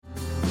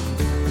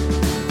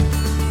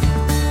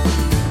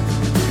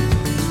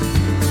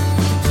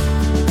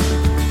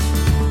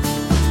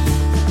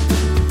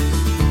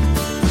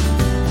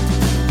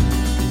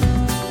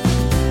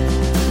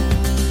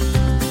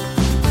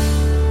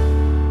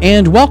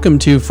And welcome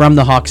to From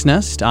the Hawk's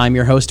Nest. I'm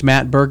your host,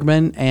 Matt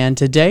Bergman, and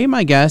today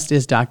my guest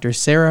is Dr.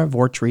 Sarah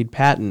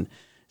Vordtriede-Patton.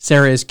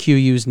 Sarah is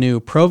QU's new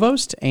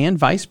Provost and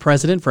Vice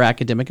President for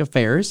Academic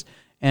Affairs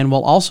and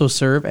will also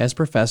serve as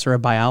Professor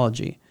of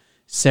Biology.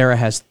 Sarah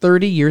has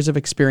 30 years of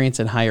experience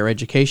in higher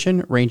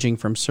education, ranging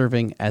from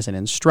serving as an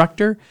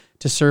instructor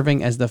to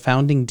serving as the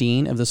founding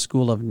dean of the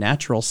School of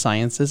Natural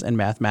Sciences and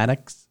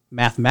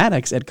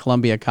Mathematics at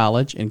Columbia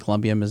College in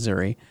Columbia,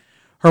 Missouri.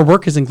 Her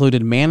work has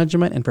included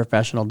management and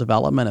professional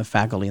development of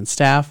faculty and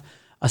staff,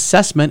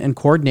 assessment and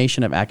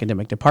coordination of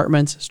academic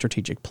departments,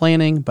 strategic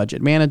planning,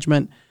 budget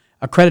management,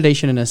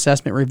 accreditation and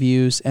assessment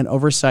reviews, and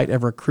oversight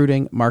of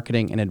recruiting,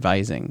 marketing, and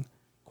advising.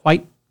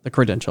 Quite the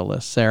credential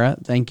list. Sarah,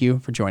 thank you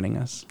for joining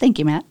us. Thank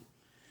you, Matt.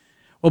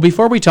 Well,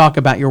 before we talk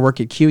about your work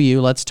at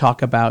QU, let's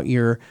talk about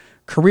your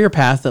career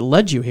path that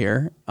led you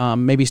here,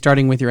 maybe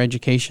starting with your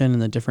education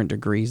and the different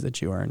degrees that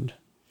you earned.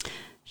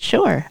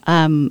 Sure.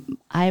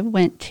 I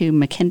went to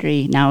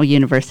McKendree, now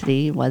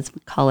University, was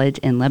college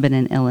in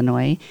Lebanon,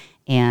 Illinois,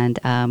 and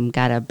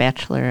got a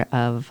Bachelor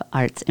of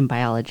Arts in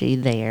Biology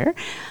there.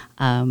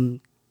 Through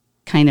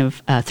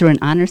an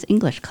honors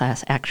English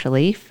class,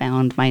 actually,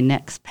 found my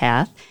next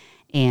path.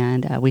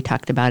 And we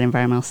talked about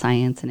environmental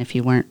science, and if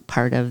you weren't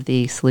part of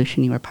the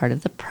solution, you were part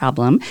of the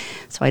problem.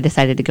 So I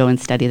decided to go and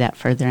study that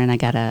further, and I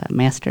got a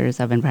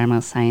Master's of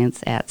Environmental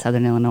Science at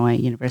Southern Illinois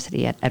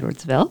University at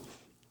Edwardsville.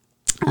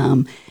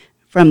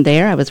 From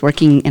there, I was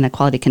working in a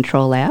quality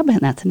control lab, and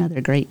that's another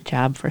great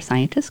job for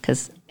scientists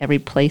because every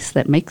place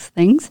that makes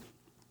things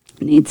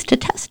needs to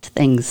test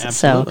things.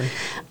 Absolutely.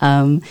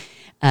 So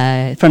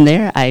from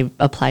there, I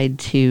applied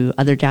to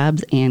other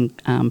jobs and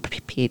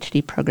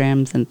PhD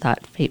programs and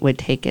thought fate would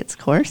take its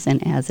course,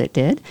 and as it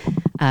did,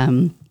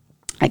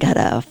 I got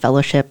a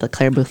fellowship, the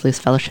Claire Booth Luce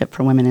Fellowship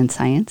for Women in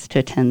Science to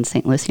attend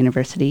St. Louis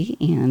University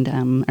and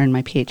earn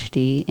my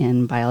PhD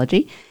in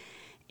biology.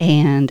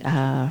 And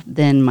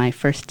then my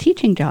first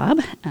teaching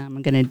job,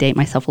 I'm going to date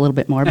myself a little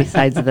bit more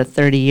besides the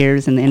 30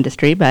 years in the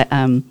industry, but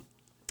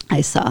I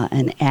saw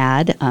an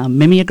ad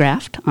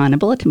mimeographed on a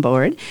bulletin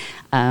board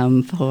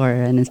for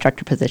an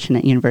instructor position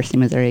at University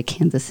of Missouri,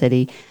 Kansas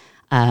City.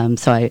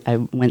 So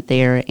I went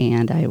there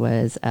and I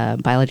was a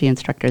biology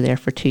instructor there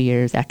for 2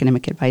 years,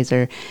 academic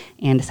advisor,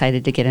 and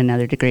decided to get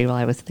another degree while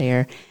I was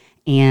there.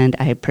 And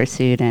I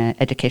pursued an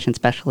education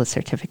specialist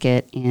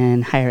certificate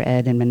in higher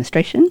ed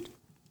administration.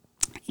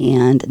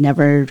 And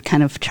never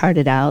kind of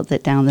charted out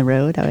that down the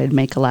road I would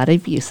make a lot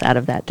of use out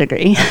of that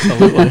degree.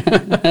 Absolutely.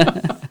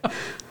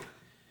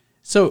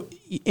 So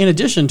in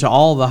addition to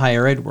all the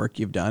higher ed work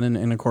you've done,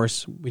 and of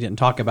course we didn't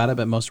talk about it,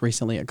 but most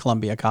recently at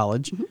Columbia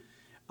College,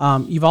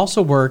 you've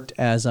also worked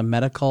as a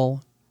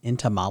medical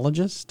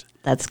entomologist.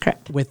 That's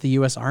correct. With the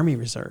U.S. Army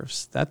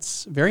Reserves.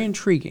 That's very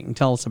intriguing.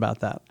 Tell us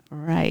about that.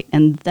 Right.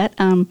 And that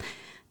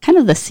kind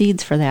of the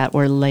seeds for that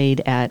were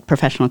laid at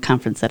professional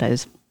conference that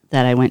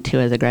I went to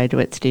as a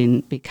graduate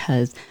student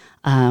because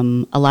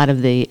a lot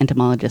of the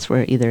entomologists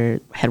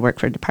had worked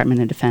for Department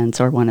of Defense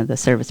or one of the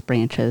service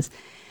branches.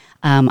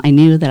 I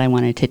knew that I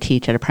wanted to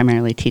teach at a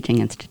primarily teaching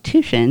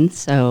institution,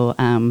 so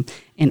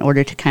in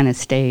order to kind of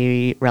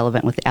stay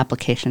relevant with the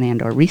application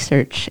and or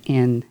research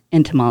in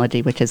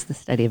entomology, which is the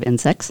study of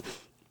insects,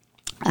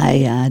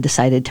 I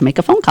decided to make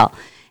a phone call.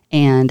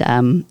 And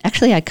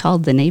actually, I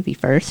called the Navy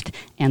first,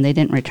 and they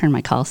didn't return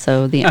my call,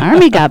 so the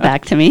Army got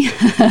back to me.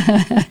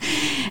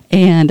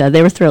 And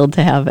they were thrilled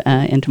to have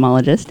an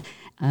entomologist.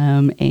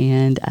 So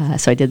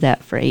I did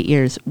that for 8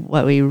 years.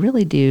 What we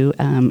really do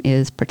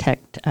is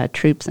protect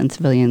troops and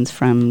civilians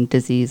from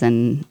disease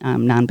and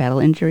non-battle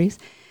injuries.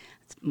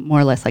 It's more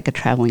or less like a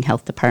traveling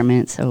health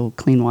department, so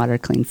clean water,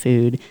 clean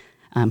food,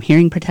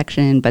 hearing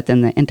protection, but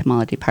then the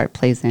entomology part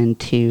plays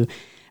into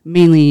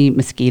mainly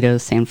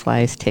mosquitoes,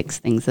 sandflies, ticks,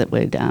 things that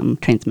would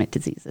transmit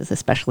diseases,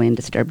 especially in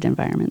disturbed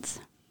environments.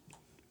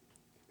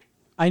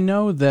 I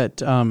know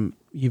that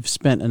you've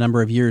spent a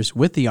number of years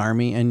with the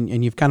Army,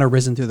 and you've kind of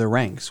risen through the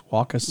ranks.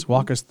 Walk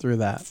us through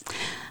that.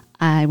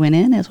 I went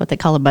in as what they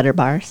call a butter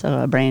bar, so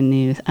a brand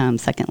new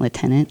second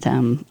lieutenant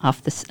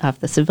off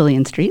the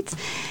civilian streets,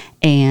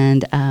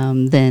 and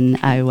then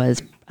I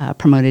was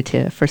promoted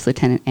to first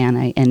lieutenant, and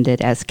I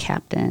ended as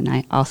captain.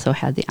 I also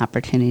had the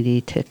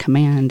opportunity to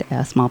command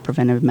a small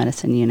preventive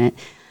medicine unit.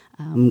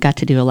 Got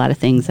to do a lot of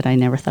things that I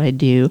never thought I'd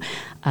do.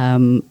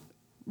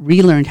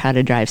 Relearned how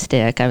to drive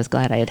stick. I was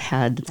glad I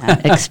had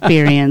that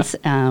experience.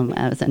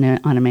 I was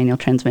on a manual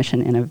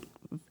transmission in a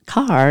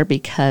car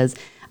because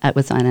it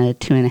was on a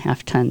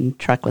 2.5-ton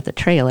truck with a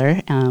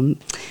trailer.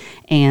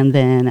 And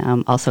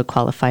then also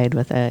qualified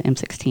with a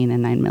M16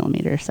 and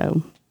 9mm.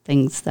 So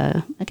things,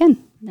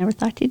 again, never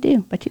thought you'd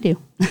do, but you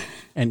do.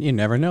 And you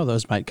never know;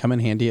 those might come in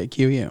handy at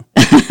QU.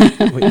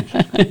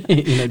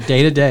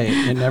 Day to day,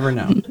 you never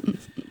know.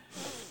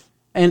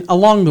 And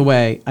along the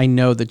way, I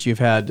know that you've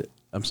had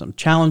some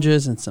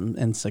challenges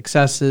and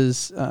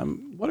successes.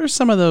 What are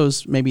some of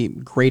those maybe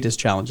greatest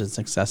challenges and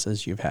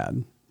successes you've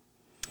had?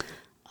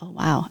 Oh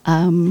wow!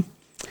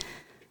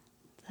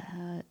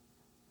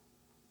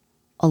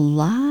 A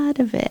lot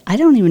of it, I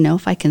don't even know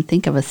if I can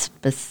think of a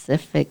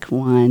specific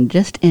one,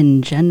 just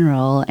in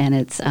general, and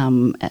it's,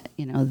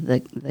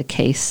 the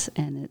case,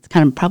 and it's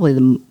kind of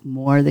probably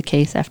more the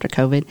case after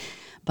COVID,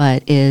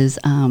 but is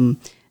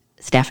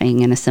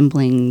staffing and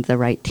assembling the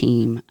right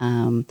team.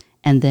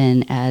 And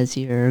then as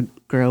you're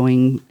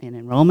growing in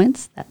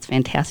enrollments, that's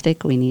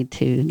fantastic. We need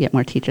to get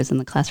more teachers in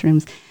the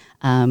classrooms.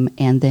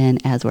 And then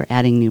as we're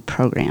adding new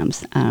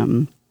programs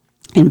in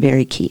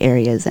very key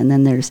areas, and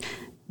then there's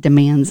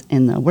demands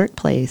in the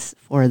workplace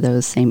for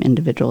those same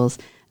individuals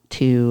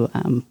to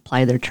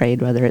ply their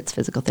trade, whether it's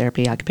physical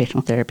therapy,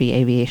 occupational therapy,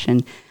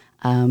 aviation,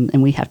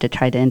 and we have to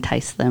try to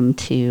entice them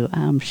to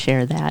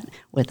share that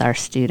with our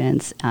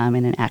students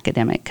in an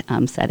academic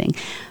setting.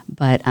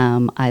 But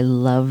I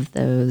love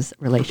those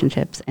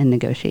relationships and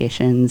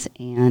negotiations,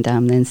 and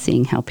then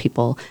seeing how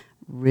people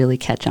really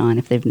catch on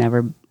if they've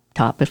never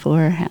taught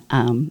before,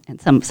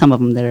 and some of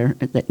them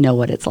that know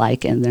what it's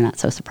like and they're not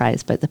so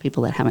surprised, but the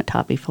people that haven't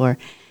taught before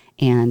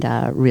and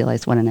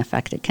realize what an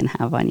effect it can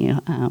have on you.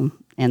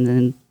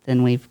 And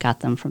then we've got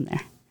them from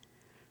there.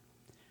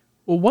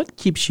 Well, what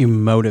keeps you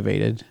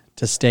motivated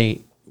to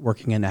stay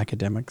working in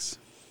academics?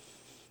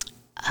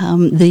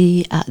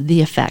 The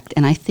effect.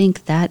 And I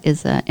think that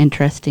is an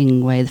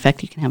interesting way, the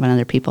effect you can have on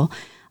other people.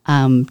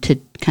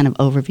 To kind of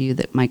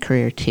overview my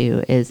career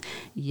too is,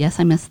 yes,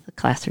 I miss the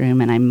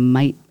classroom, and I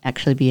might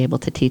actually be able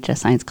to teach a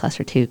science class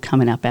or two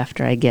coming up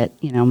after I get,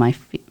 my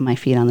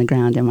feet on the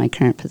ground in my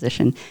current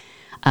position.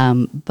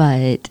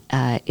 But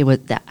it was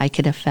that I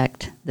could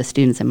affect the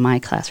students in my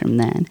classroom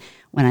then.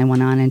 When I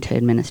went on into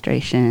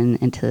administration,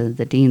 into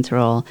the dean's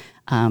role,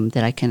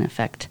 that I can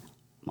affect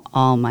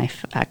all my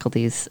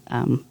faculty's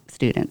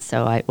students.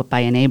 So by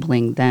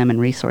enabling them and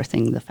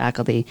resourcing the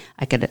faculty,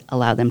 I could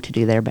allow them to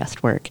do their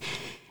best work.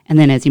 And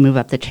then as you move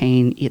up the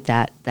chain,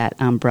 that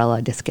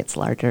umbrella just gets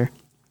larger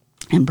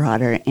and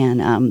broader,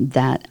 and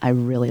that I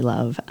really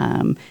love.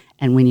 And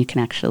when you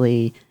can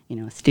actually,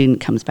 a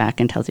student comes back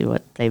and tells you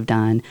what they've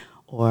done,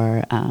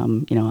 or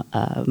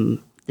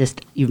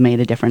just you've made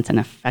a difference in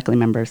a faculty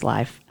member's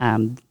life,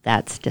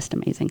 that's just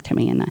amazing to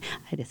me. And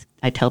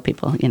I tell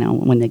people,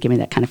 when they give me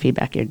that kind of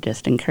feedback, you're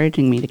just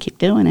encouraging me to keep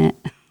doing it.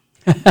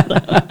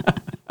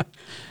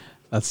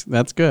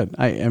 That's good.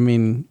 I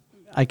mean,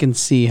 I can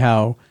see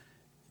how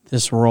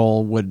this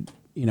role would,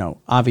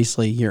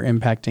 obviously you're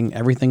impacting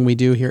everything we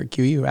do here at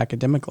QU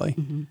academically,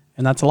 mm-hmm.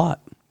 and that's a lot.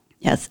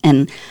 Yes,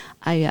 and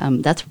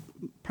that's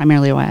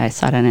primarily why I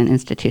sought out an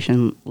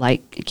institution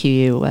like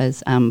QU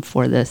was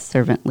for the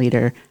servant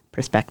leader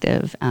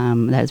perspective.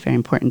 That is very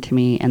important to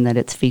me, and that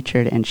it's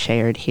featured and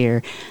shared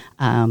here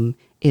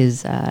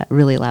is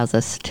really allows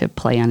us to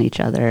play on each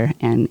other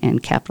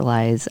and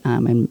capitalize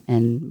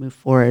and move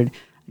forward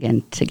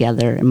again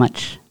together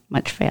much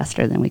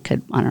faster than we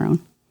could on our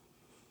own.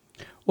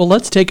 Well,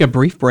 let's take a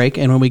brief break,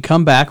 and when we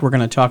come back, we're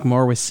going to talk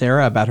more with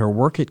Sarah about her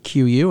work at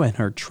QU and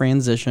her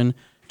transition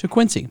to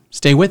Quincy.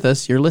 Stay with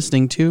us. You're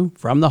listening to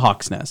From the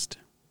Hawk's Nest.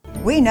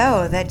 We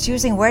know that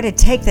choosing where to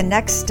take the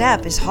next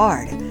step is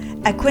hard.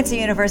 At Quincy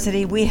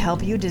University, we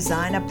help you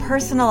design a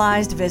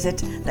personalized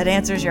visit that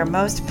answers your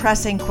most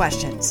pressing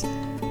questions.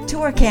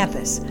 Tour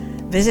campus,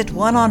 visit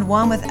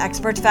one-on-one with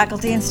expert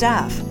faculty and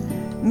staff,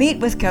 meet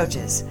with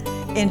coaches,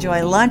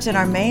 enjoy lunch in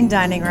our main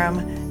dining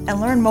room, and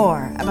learn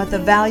more about the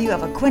value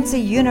of a Quincy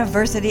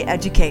University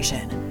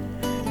education.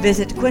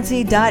 Visit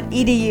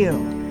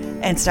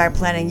quincy.edu and start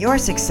planning your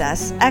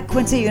success at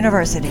Quincy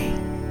University.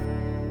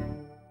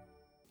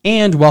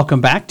 And welcome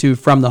back to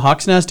From the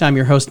Hawk's Nest. I'm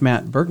your host,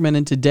 Matt Bergman,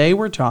 and today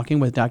we're talking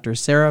with Dr.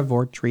 Sarah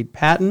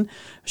Vordtriede-Patton.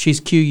 She's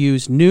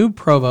QU's new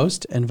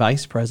Provost and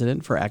Vice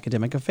President for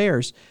Academic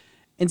Affairs.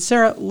 And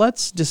Sarah,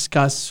 let's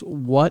discuss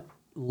what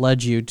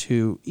led you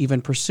to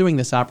even pursuing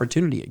this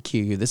opportunity at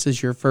QU. This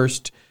is your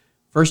first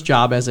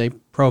job as a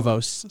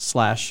Provost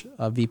 /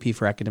 VP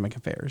for Academic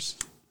Affairs.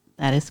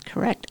 That is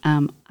correct.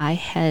 I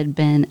had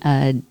been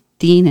a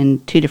dean in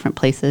 2 different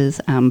places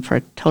for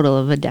a total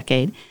of a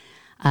decade.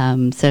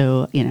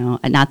 So,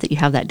 not that you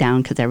have that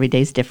down because every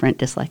day's different,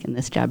 just like in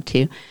this job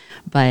too.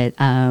 But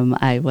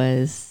I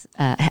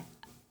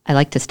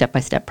like to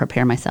step-by-step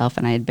prepare myself,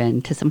 and I had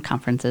been to some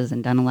conferences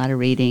and done a lot of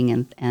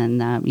reading,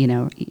 and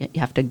you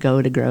have to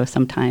go to grow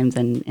sometimes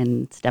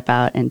and step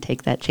out and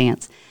take that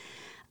chance.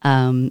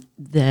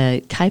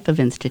 The type of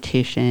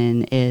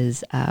institution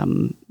is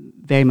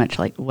very much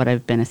like what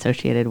I've been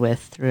associated with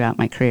throughout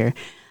my career.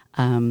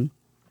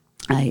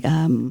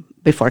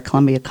 Before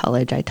Columbia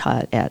College, I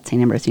taught at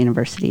St. Ambrose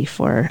University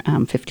for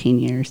 15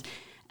 years.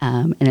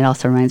 And it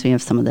also reminds me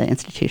of some of the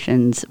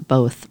institutions,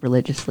 both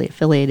religiously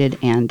affiliated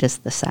and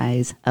just the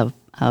size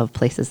of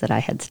places that I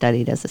had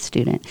studied as a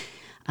student.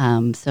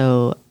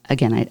 So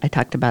again, I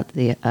talked about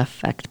the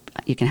effect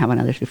you can have on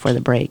others before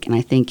the break, and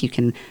I think you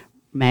can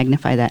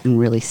magnify that and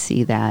really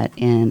see that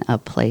in a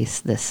place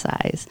this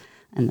size.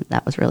 And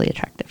that was really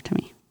attractive to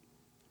me.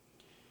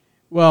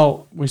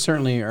 Well, we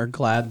certainly are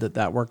glad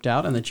that worked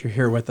out and that you're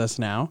here with us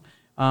now.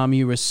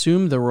 You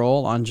assumed the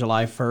role on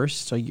July 1st,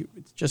 so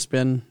it's just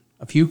been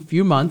a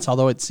few months,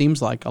 although it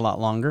seems like a lot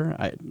longer,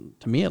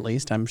 to me at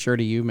least. I'm sure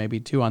to you, maybe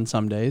 2 on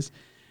some days.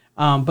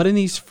 But in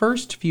these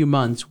first few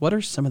months, what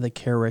are some of the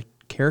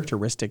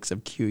characteristics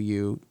of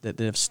QU that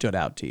have stood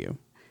out to you?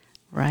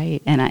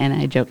 Right, and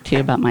I joked too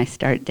about my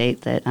start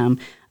date that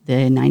the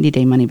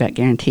 90-day money-back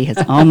guarantee has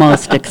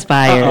almost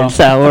expired, Uh-oh.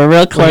 so we're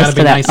real close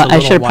to that. Nice I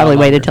should have probably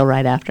waited longer. till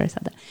right after I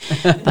said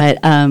that. But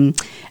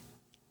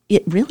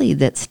it really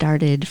that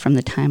started from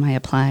the time I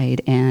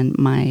applied, and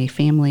my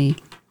family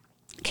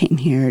came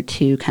here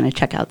to kind of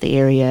check out the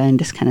area and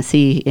just kind of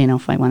see,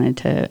 if I wanted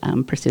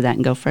to pursue that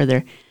and go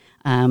further.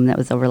 That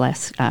was over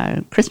last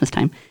Christmas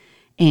time.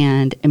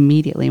 And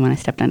immediately when I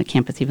stepped onto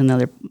campus, even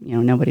though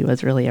nobody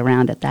was really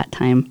around at that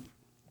time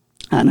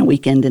on a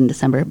weekend in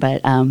December,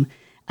 but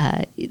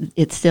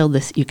it's still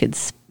this, you could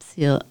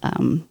still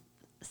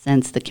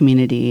sense the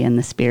community and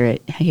the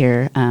spirit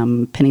here.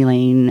 Penny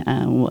Lane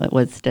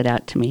what stood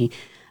out to me.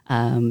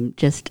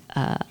 Just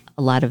a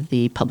lot of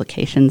the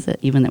publications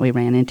that we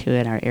ran into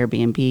at our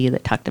Airbnb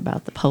that talked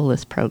about the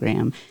POLIS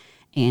program.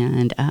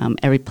 And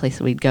every place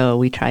we'd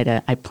go,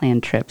 I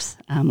planned trips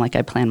like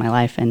I plan my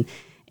life. And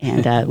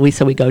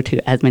we go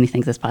to as many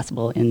things as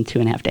possible in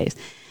 2.5 days.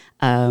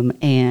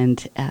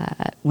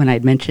 When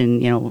I'd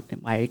mentioned,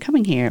 why are you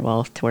coming here?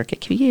 Well, to work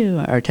at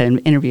QU or to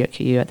interview at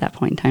QU at that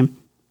point in time.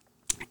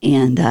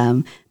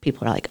 And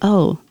people are like,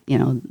 oh,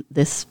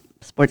 this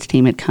sports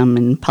team had come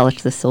and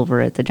polished the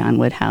silver at the John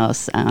Wood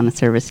House on a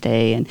service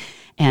day.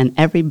 And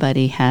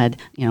everybody had,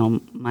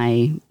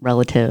 my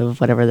relative,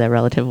 whatever their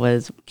relative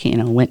was,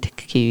 went to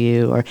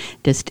QU, or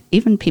just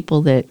even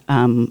people that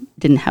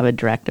didn't have a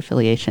direct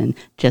affiliation,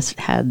 just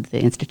had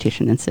the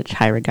institution in such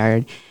high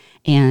regard.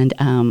 And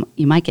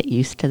you might get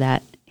used to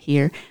that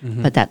here,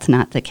 but that's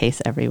not the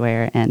case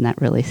everywhere. And that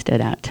really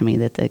stood out to me,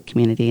 that the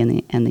community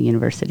and the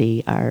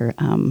university are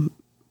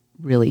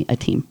really a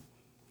team.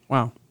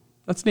 Wow,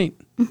 that's neat.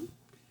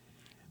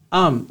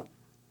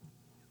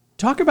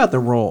 Talk about the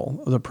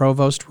role, the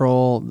provost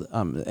role,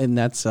 and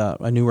that's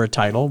a newer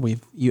title.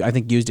 I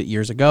think used it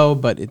years ago,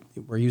 but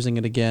we're using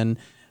it again.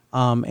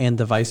 And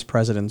the vice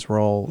president's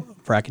role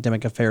for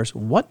academic affairs.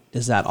 What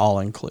does that all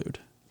include?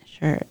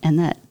 Sure, and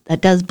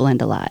that does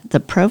blend a lot. The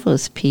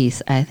provost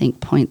piece, I think,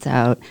 points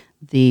out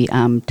the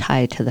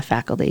tie to the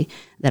faculty,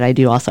 that I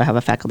do also have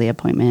a faculty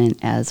appointment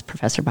as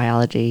professor of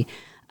biology,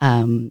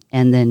 and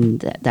then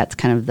that's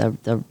kind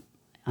of the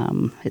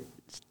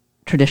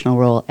traditional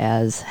role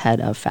as head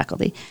of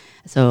faculty.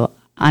 So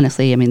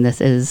honestly,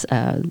 this is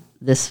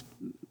this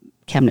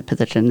cabinet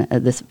position,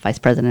 this vice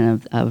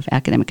president of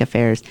academic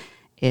affairs,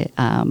 it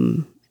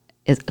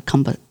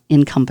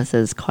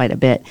encompasses quite a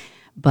bit,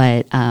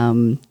 but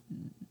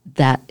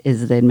that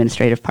is the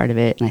administrative part of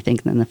it, and I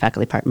think then the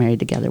faculty part married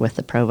together with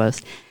the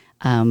provost.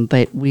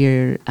 But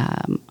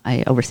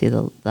I oversee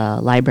the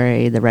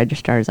library, the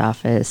registrar's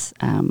office,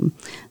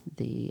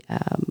 the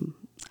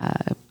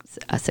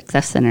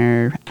Success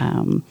Center.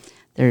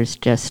 There's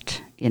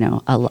just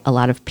a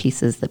lot of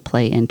pieces that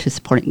play into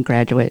supporting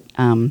graduate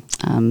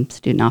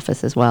student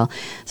office as well.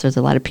 So there's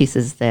a lot of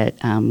pieces that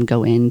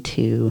go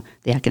into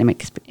the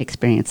academic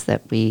experience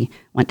that we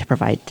want to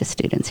provide to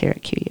students here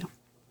at QU.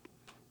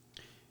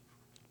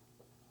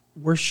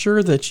 We're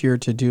sure that your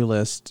to-do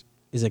list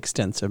is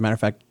extensive. Matter of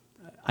fact,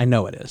 I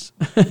know it is.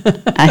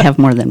 I have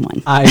more than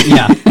one.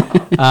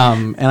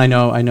 And I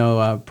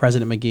know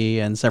President McGee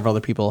and several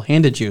other people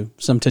handed you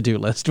some to-do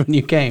list when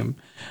you came.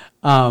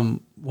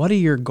 What are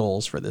your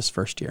goals for this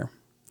first year?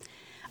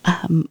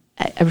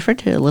 I referred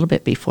to it a little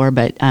bit before,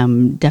 but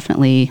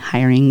definitely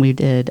hiring. We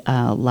did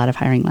a lot of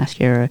hiring last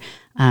year.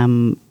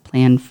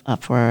 Plan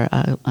for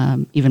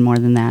even more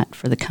than that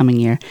for the coming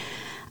year.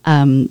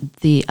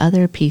 The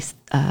other piece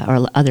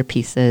or other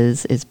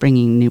pieces is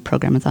bringing new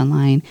programs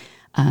online,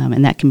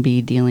 and that can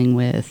be dealing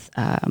with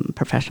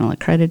professional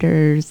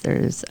accreditors.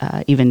 There's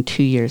even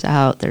 2 years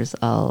out. There's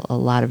a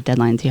lot of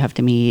deadlines you have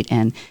to meet,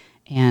 and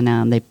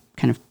they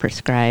kind of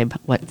prescribe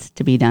what's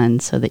to be done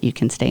so that you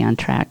can stay on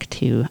track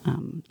to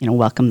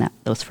welcome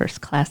those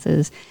first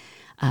classes.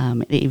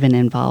 It even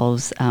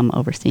involves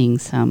overseeing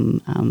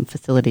some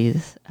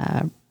facilities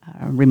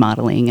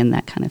remodeling and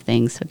that kind of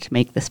thing, so to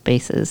make the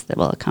spaces that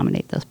will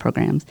accommodate those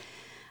programs.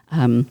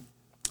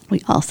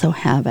 We also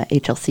have a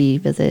HLC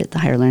visit, the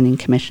Higher Learning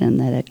Commission,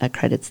 that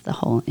accredits the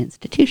whole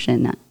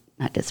institution,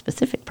 not just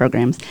specific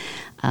programs,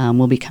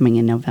 will be coming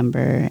in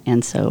November.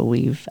 And so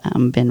we've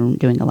been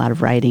doing a lot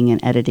of writing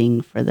and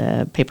editing for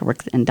the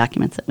paperwork and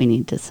documents that we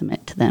need to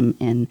submit to them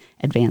in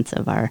advance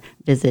of our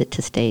visit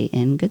to stay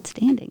in good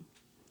standing.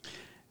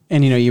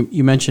 And,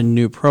 you mentioned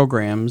new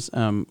programs.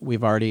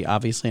 We've already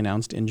obviously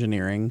announced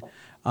engineering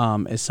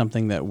as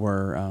something that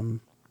we're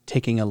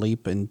taking a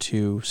leap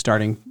into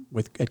starting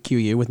at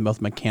QU with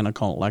both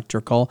mechanical and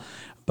electrical.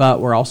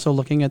 But we're also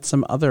looking at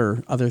some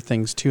other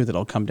things, too,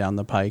 that'll come down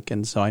the pike.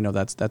 And so I know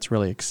that's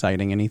really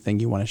exciting. Anything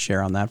you want to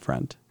share on that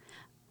front?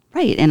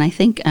 Right. And I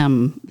think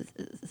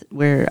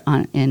we're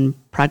in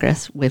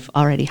progress. We've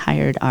already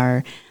hired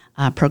our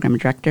program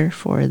director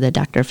for the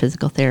Doctor of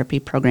Physical Therapy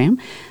program.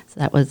 So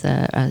that was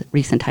a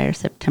recent hire,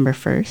 September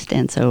 1st.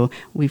 And so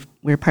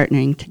we're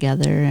partnering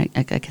together,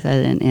 like I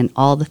said, in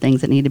all the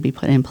things that need to be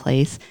put in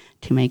place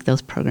to make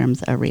those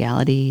programs a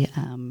reality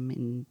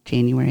in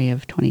January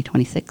of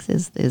 2026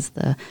 is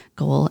the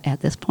goal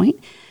at this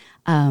point.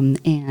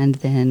 And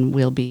then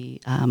we'll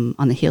be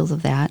on the heels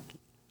of that,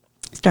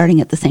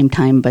 starting at the same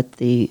time, but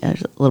a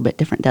little bit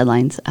different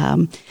deadlines.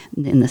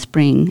 In the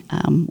spring,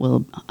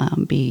 we'll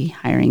be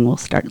hiring. We'll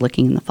start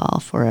looking in the fall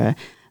for a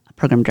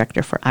program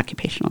director for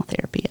occupational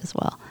therapy as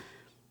well.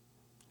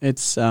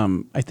 It's,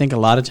 I think a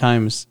lot of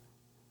times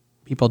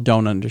people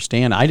don't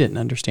understand, I didn't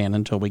understand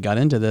until we got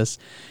into this,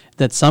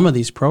 that some of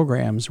these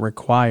programs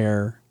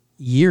require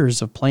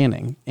years of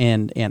planning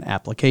and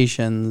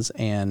applications.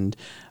 And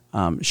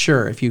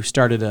sure, if you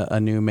started a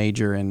new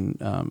major in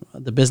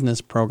the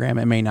business program,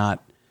 it may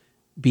not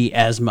be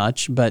as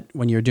much, but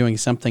when you're doing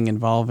something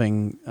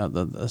involving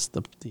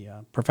the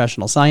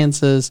professional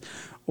sciences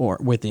or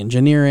with the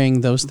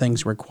engineering, those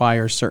things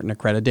require certain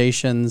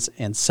accreditations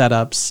and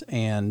setups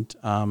and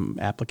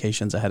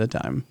applications ahead of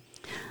time.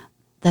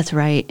 That's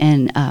right,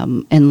 and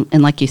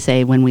like you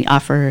say, when we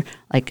offer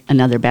like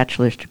another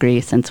bachelor's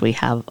degree, since we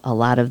have a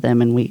lot of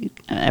them and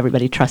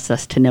everybody trusts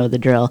us to know the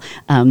drill,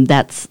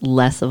 that's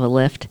less of a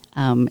lift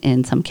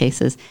in some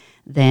cases.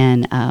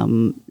 Then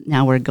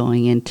now we're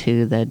going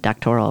into the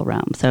doctoral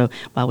realm. So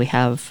while we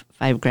have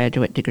 5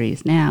 graduate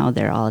degrees now,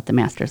 they're all at the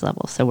master's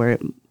level. So we're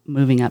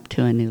moving up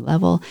to a new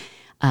level.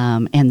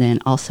 And then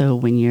also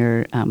when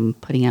you're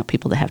putting out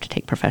people that have to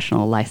take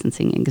professional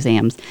licensing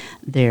exams,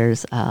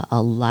 there's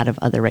a lot of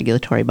other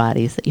regulatory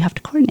bodies that you have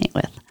to coordinate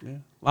with. Yeah.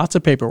 Lots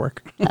of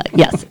paperwork.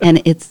 Yes,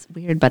 and it's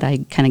weird, but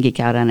I kind of geek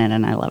out on it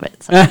and I love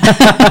it. So.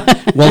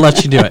 We'll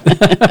let you do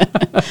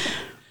it.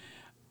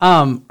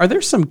 Are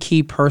there some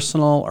key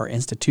personal or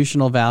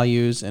institutional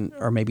values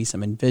or maybe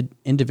some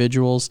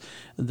individuals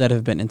that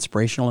have been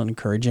inspirational and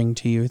encouraging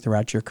to you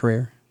throughout your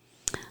career?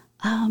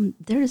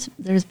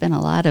 There's been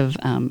a lot of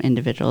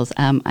individuals.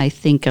 I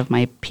think of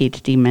my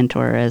PhD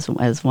mentor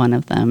as one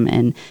of them,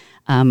 and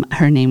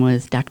her name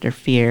was Dr.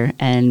 Fear,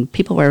 and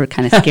people were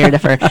kind of scared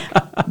of her,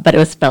 but it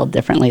was spelled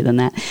differently than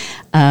that.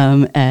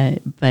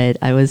 But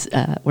I was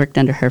worked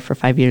under her for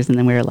 5 years, and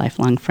then we were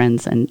lifelong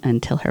friends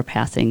until her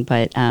passing.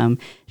 But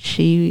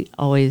she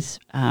always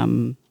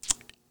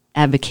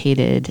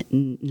advocated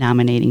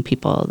nominating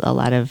people. A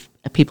lot of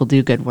people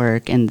do good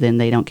work and then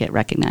they don't get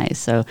recognized.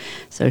 So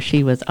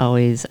she was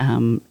always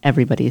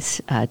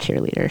everybody's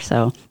cheerleader.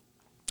 So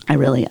I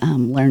really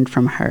learned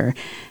from her.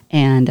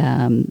 And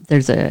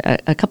there's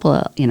a couple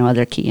of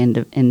other key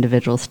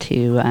individuals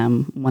too.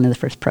 One of the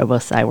first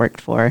provosts I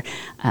worked for,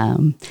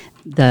 when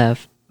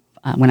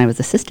I was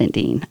assistant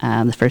dean,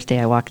 the first day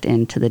I walked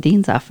into the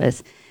dean's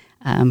office,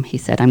 he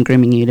said, "I'm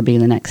grooming you to be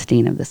the next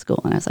dean of the school."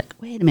 And I was like,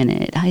 "Wait a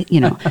minute!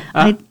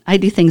 I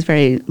do things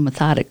very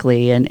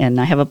methodically, and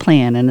I have a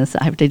plan, and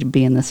I have to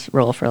be in this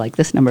role for like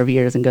this number of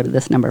years and go to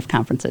this number of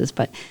conferences."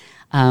 But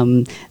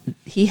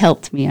he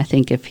helped me. I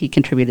think if he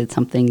contributed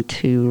something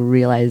to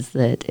realize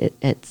that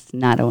it's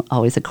not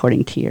always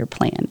according to your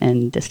plan,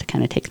 and just to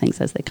kind of take things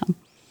as they come.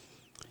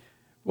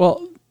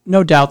 Well,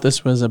 no doubt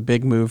this was a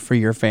big move for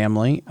your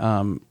family.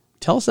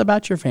 Tell us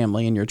about your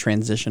family and your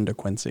transition to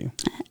Quincy.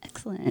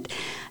 Excellent.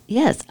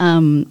 Yes,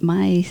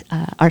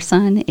 our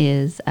son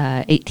is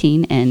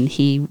 18, and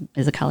he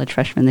is a college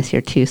freshman this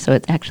year too. So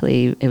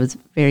it was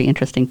very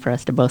interesting for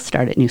us to both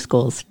start at new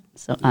schools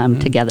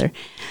together.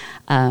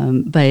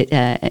 But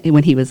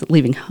when he was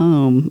leaving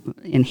home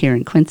here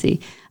in Quincy,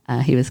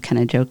 he was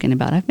kind of joking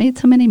about, "I've made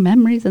so many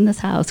memories in this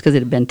house," because it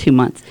had been 2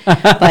 months.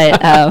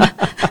 But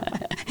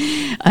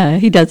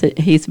he does it.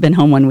 He's been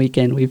home one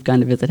weekend. We've gone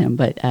to visit him,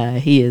 but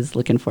he is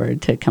looking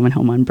forward to coming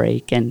home on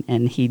break. And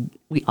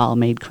we all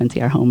made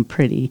Quincy our home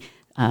pretty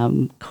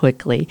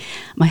quickly.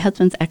 My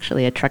husband's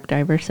actually a truck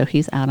driver, so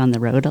he's out on the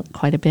road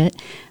quite a bit.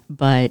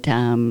 But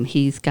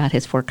he's got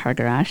his 4-car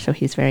garage, so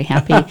he's very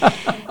happy.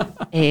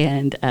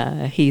 And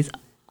he's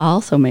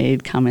also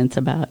made comments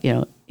about,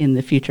 in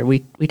the future,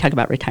 we talk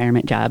about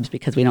retirement jobs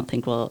because we don't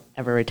think we'll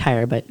ever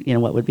retire, but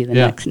what would be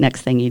the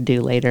next thing you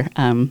do later.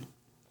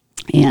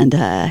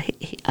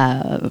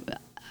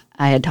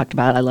 I had talked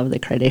about, I love the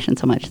accreditation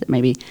so much that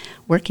maybe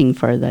working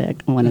for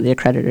one of the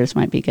accreditors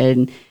might be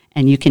good,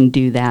 and you can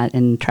do that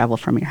and travel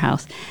from your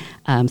house.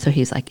 So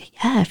he's like,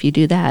 "Yeah, if you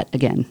do that,"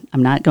 again,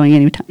 I'm not going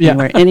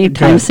anywhere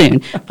anytime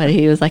soon, but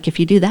he was like, "If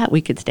you do that,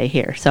 we could stay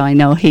here." So I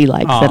know he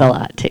likes it a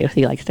lot too.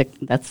 He likes to,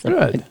 that's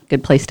a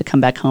good place to come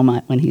back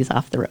home when he's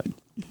off the road.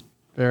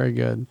 Very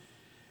good.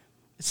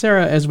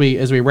 Sarah, as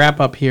we wrap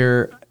up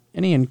here,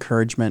 any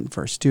encouragement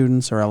for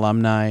students or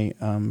alumni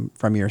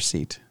from your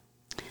seat?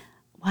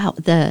 Wow.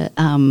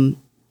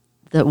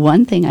 The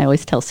one thing I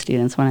always tell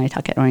students when I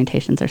talk at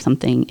orientations or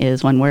something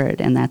is one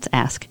word, and that's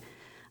ask.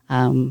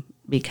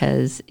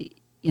 Because,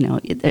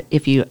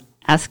 if you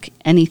ask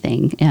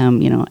anything,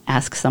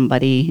 ask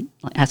somebody,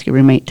 ask your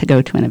roommate to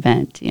go to an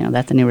event,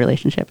 that's a new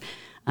relationship.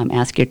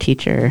 Ask your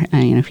teacher,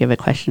 if you have a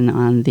question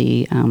on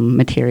the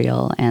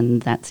material,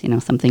 and that's,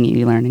 something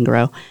you learn and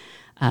grow.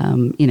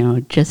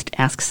 Just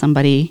ask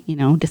somebody,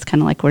 just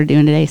kind of like we're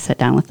doing today, sit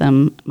down with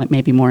them,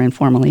 maybe more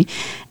informally,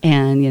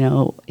 and,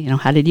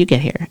 how did you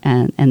get here?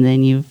 And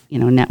then you've,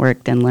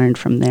 networked and learned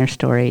from their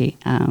story.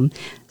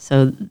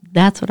 So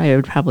that's what I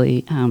would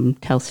probably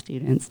tell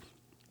students.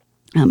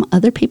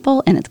 Other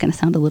people, and it's going to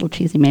sound a little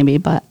cheesy maybe,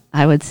 but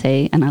I would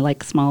say, and I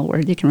like small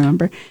words you can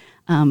remember,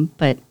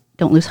 but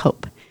don't lose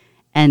hope.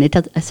 And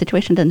a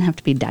situation doesn't have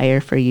to be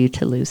dire for you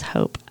to lose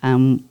hope.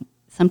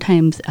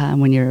 Sometimes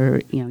when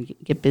you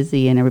get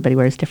busy and everybody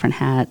wears different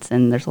hats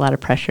and there's a lot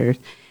of pressure,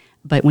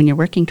 but when you're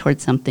working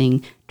towards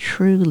something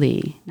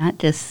truly, not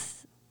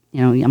just,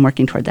 I'm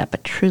working toward that,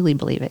 but truly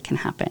believe it can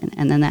happen.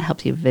 And then that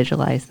helps you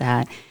visualize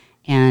that.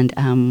 And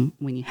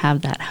when you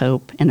have that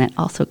hope, and that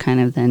also kind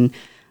of then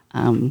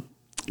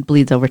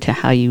bleeds over to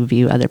how you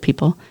view other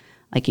people,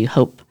 like you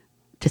hope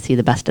to see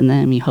the best in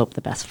them, you hope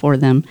the best for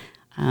them,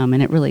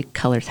 and it really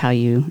colors how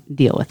you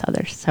deal with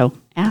others. So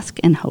ask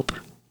and hope.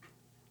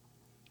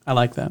 I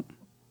like that.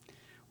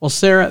 Well,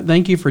 Sarah,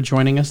 thank you for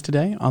joining us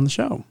today on the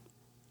show.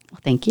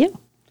 Well, thank you.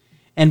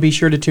 And be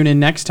sure to tune in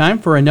next time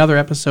for another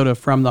episode of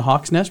From the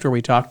Hawk's Nest, where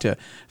we talk to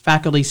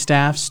faculty,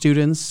 staff,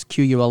 students,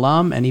 QU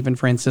alum, and even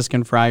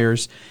Franciscan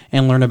friars,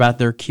 and learn about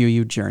their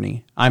QU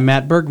journey. I'm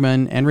Matt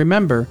Bergman, and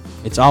remember,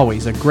 it's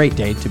always a great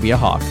day to be a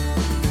Hawk.